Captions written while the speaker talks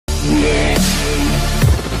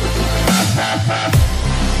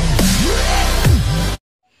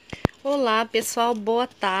Olá pessoal, boa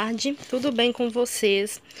tarde, tudo bem com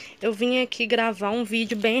vocês? Eu vim aqui gravar um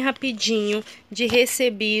vídeo bem rapidinho de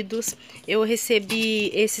recebidos. Eu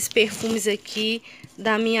recebi esses perfumes aqui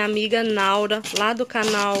da minha amiga Naura, lá do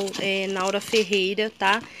canal Naura Ferreira,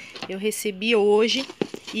 tá? Eu recebi hoje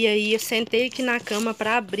e aí eu sentei aqui na cama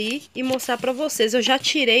para abrir e mostrar para vocês. Eu já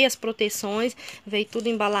tirei as proteções, veio tudo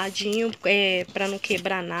embaladinho para não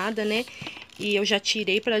quebrar nada, né? E eu já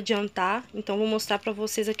tirei para adiantar, então vou mostrar para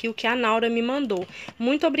vocês aqui o que a Naura me mandou.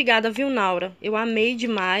 Muito obrigada, viu, Naura? Eu amei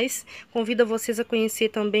demais. Convido vocês a conhecer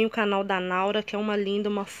também o canal da Naura, que é uma linda,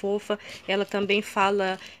 uma fofa. Ela também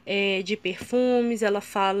fala de perfumes, ela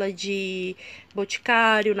fala de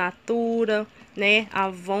Boticário, Natura, né,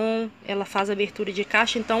 Avon, ela faz abertura de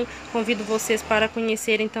caixa, então convido vocês para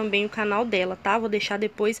conhecerem também o canal dela, tá? Vou deixar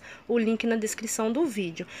depois o link na descrição do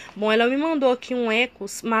vídeo. Bom, ela me mandou aqui um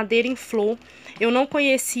Ecos Madeira em Flor. Eu não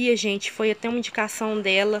conhecia, gente, foi até uma indicação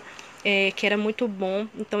dela, que era muito bom,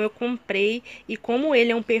 então eu comprei. E como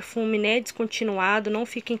ele é um perfume, né, descontinuado, não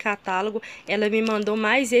fica em catálogo, ela me mandou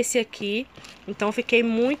mais esse aqui, então fiquei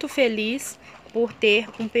muito feliz por ter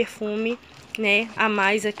um perfume, né, a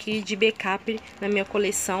mais aqui de backup na minha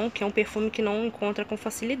coleção, que é um perfume que não encontra com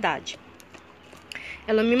facilidade.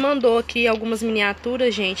 Ela me mandou aqui algumas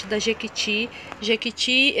miniaturas, gente, da Jequiti.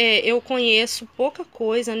 Jequiti, eu conheço pouca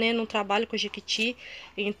coisa, né, não trabalho com Jequiti,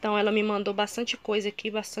 então ela me mandou bastante coisa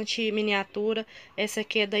aqui, bastante miniatura. Essa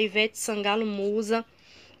aqui é da Ivete Sangalo Musa.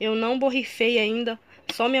 Eu não borrifei ainda,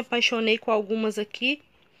 só me apaixonei com algumas aqui,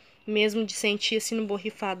 mesmo de sentir assim no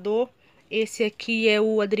borrifador. Esse aqui é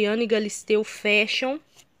o Adriano Galisteu Fashion.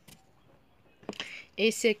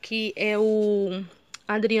 Esse aqui é o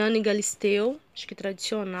Adriano Galisteu, acho que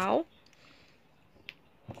tradicional.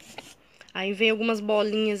 Aí vem algumas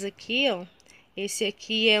bolinhas aqui, ó. Esse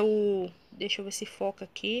aqui é o... deixa eu ver se foca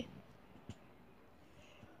aqui.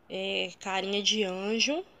 É carinha de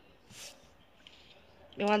anjo.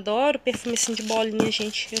 Eu adoro perfume assim de bolinha,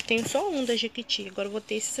 gente. Eu tenho só um da Jequiti, agora eu vou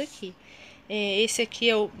ter esses aqui. Esse aqui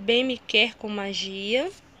é o Bem Me Quer com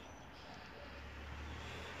Magia.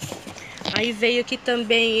 Aí veio aqui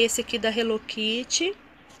também esse aqui da Hello Kitty.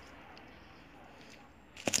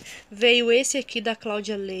 Veio esse aqui da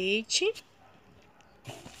Cláudia Leite.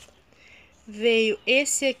 Veio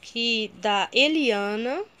esse aqui da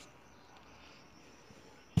Eliana.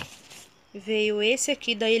 Veio esse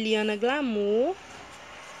aqui da Eliana Glamour.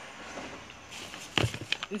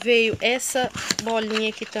 Veio essa bolinha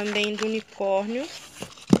aqui também do unicórnio.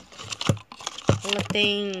 Ela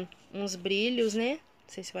tem uns brilhos, né? Não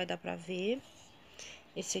sei se vai dar pra ver.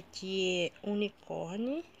 Esse aqui é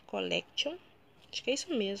Unicórnio Collection. Acho que é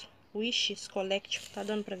isso mesmo. Wishes Collection. Tá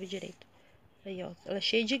dando pra ver direito. Aí, ó. Ela é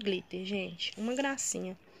cheia de glitter, gente. Uma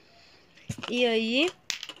gracinha. E aí,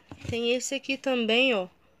 tem esse aqui também, ó.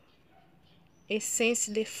 Essence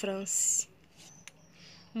de France.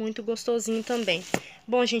 Muito gostosinho também.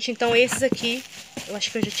 Bom, gente, então esses aqui, eu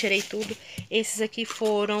acho que eu já tirei tudo. Esses aqui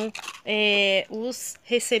foram os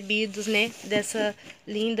recebidos, né, dessa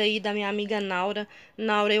linda aí da minha amiga Naura.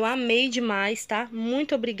 Naura, eu amei demais, tá?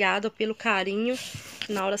 Muito obrigada pelo carinho.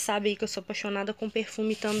 Naura sabe aí que eu sou apaixonada com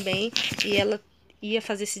perfume também. E ela ia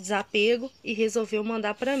fazer esse desapego e resolveu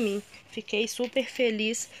mandar pra mim. Fiquei super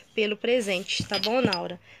feliz pelo presente, tá bom,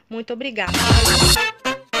 Naura? Muito obrigada.